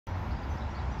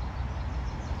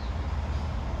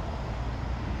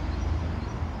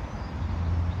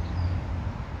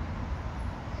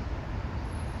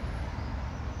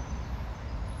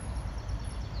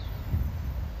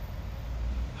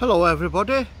Hello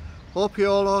everybody, hope you're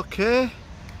all okay.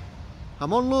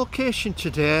 I'm on location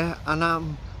today and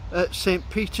I'm at St.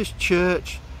 Peter's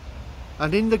Church,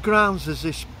 and in the grounds there's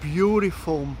this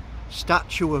beautiful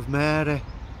statue of Mary,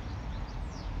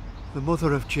 the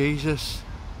mother of Jesus.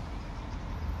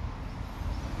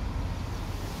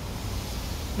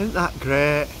 Isn't that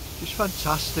great? Just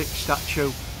fantastic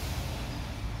statue.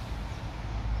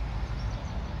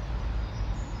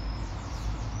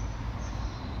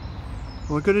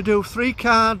 We're going to do 3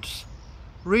 cards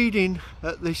reading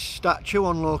at this statue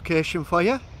on location for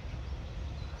you.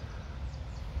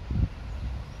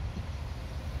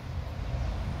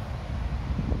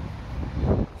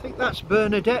 I think that's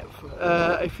Bernadette.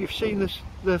 If you've seen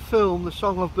the film, The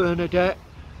Song of Bernadette,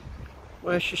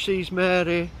 where she sees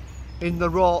Mary in the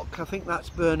rock, I think that's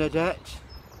Bernadette.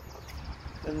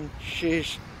 And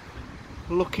she's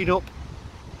looking up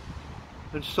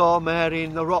and saw Mary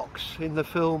in the rocks in the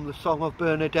film The Song of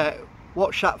Bernadette.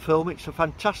 Watch that film, it's a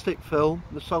fantastic film,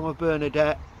 The Song of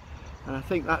Bernadette, and I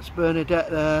think that's Bernadette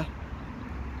there.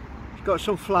 She's got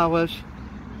some flowers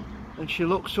and she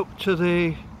looks up to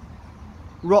the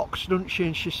rocks, doesn't she,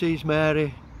 and she sees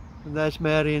Mary, and there's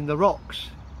Mary in the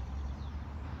rocks.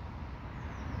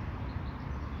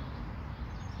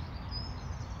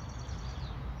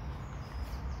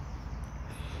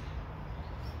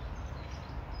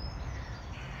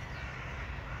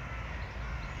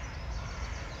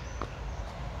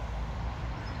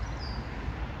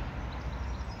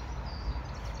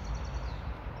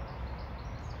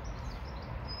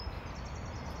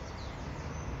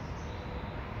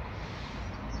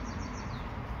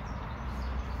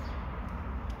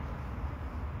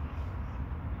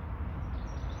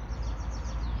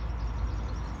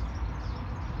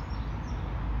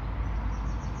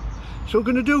 So we're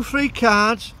going to do 3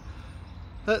 cards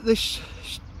at this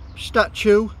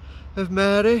statue of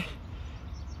Mary,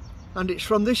 and it's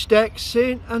from this deck,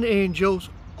 Saint and Angels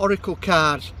Oracle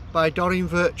Cards by Doreen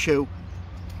Virtue.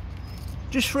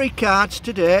 Just 3 cards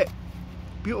today.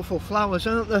 Beautiful flowers,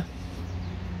 aren't they?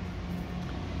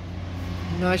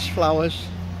 Nice flowers.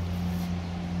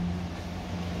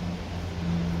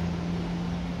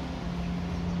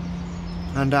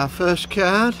 And our first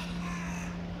card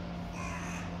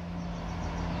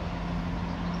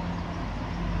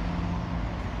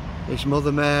is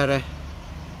Mother Mary.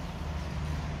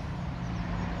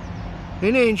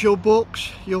 In angel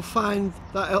books you'll find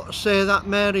that it'll say that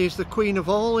Mary is the Queen of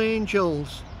all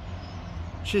angels.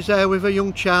 She's there with a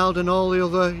young child and all the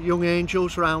other young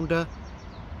angels round her.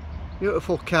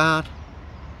 Beautiful card.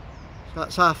 So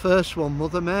that's our first one,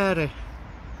 Mother Mary.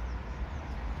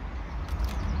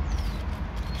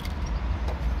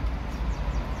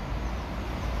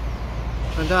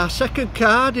 And our second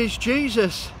card is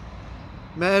Jesus,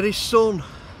 Mary's son,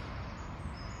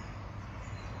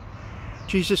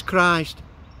 Jesus Christ.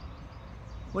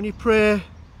 When you pray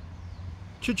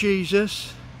to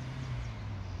Jesus,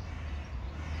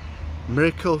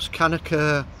 miracles can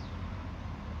occur.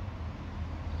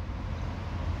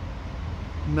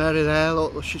 Mary there,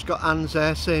 look, she's got hands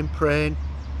there saying praying.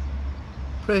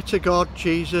 Pray to God,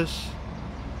 Jesus,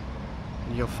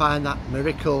 and you'll find that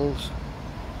miracles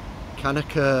can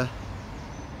occur.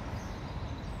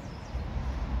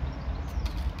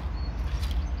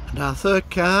 And our third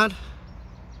card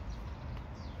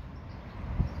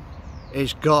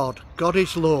is God. God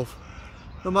is love.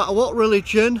 No matter what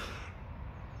religion,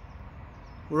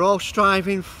 we're all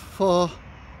striving for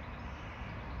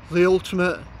the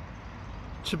ultimate,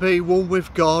 to be one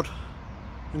with God,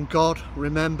 and God,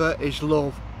 remember, is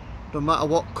love. No matter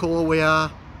what colour we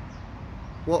are,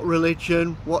 what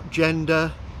religion, what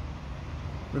gender,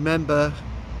 remember,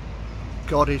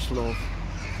 God is love.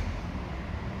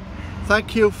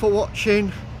 Thank you for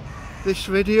watching this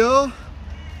video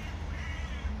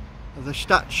of the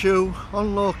statue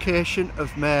on location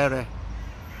of Mary.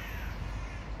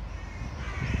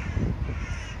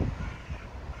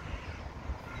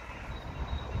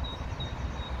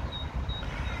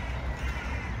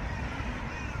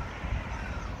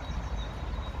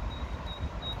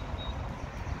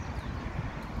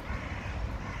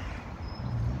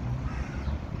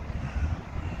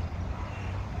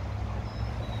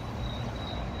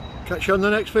 Catch you on the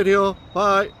next video.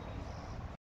 Bye.